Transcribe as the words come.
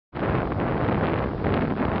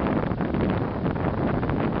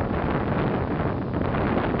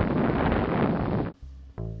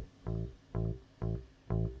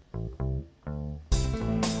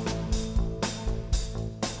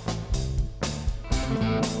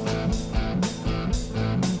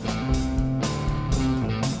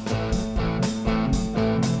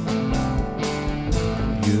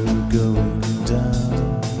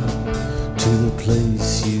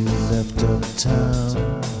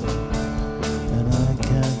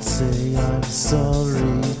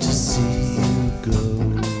sorry to see you go.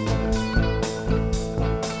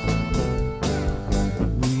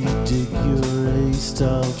 We dig your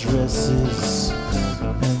A-style dresses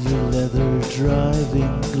and your leather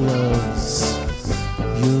driving gloves.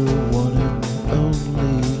 Your one and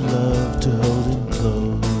only love to hold in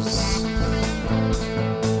close.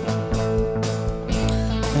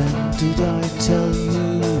 And did I tell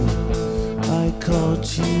you I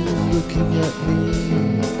caught you looking at me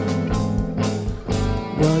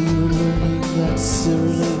while you were learning that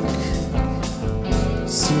Cyrillic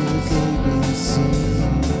ABC?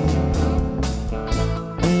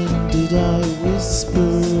 And did I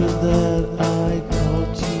whisper that I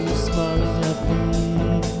caught you smiling at me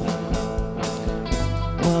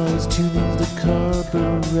while I was tuning the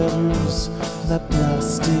carburetors on that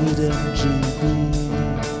blasted MGB?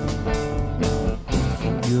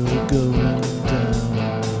 You're going down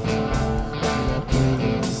that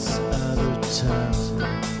place out of town.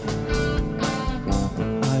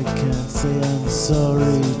 I can't say I'm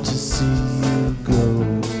sorry to see you go.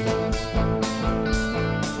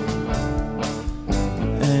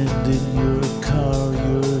 And in your car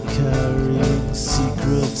you're carrying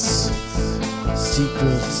secrets,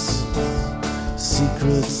 secrets,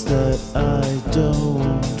 secrets that I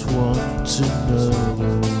don't want to know.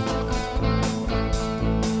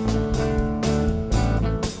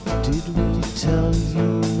 Did we tell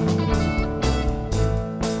you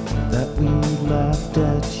that we laughed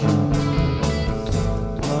at you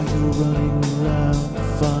while you were running around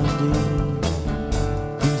finding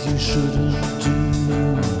things you shouldn't do?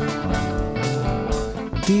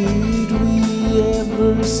 Did we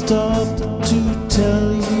ever stop to tell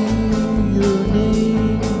you your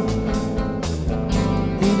name?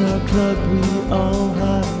 In our club we all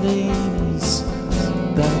have names,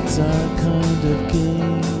 that's our kind of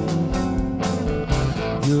game.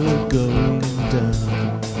 You're going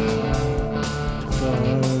down to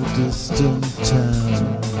far distant town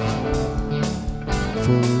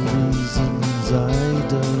for reasons I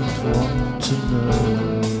don't want to know.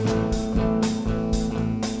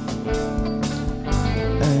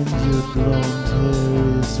 And your blonde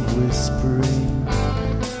hair is whispering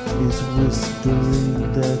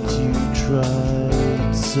that you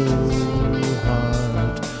tried so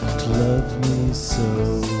hard to love me so.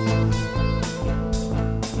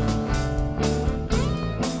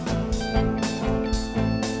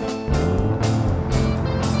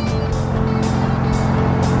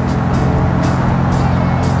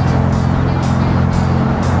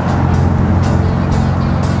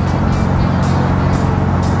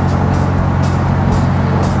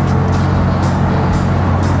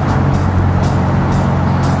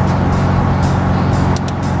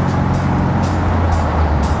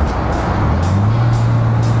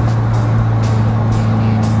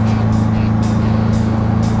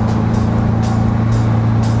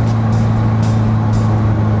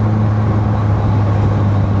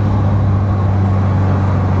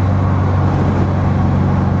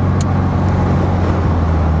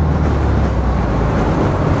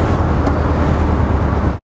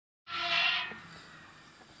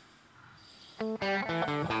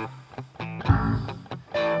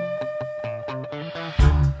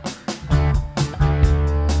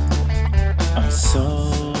 I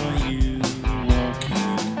saw you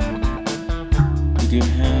walking with your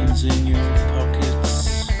hands in your pockets.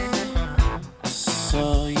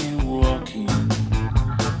 Saw you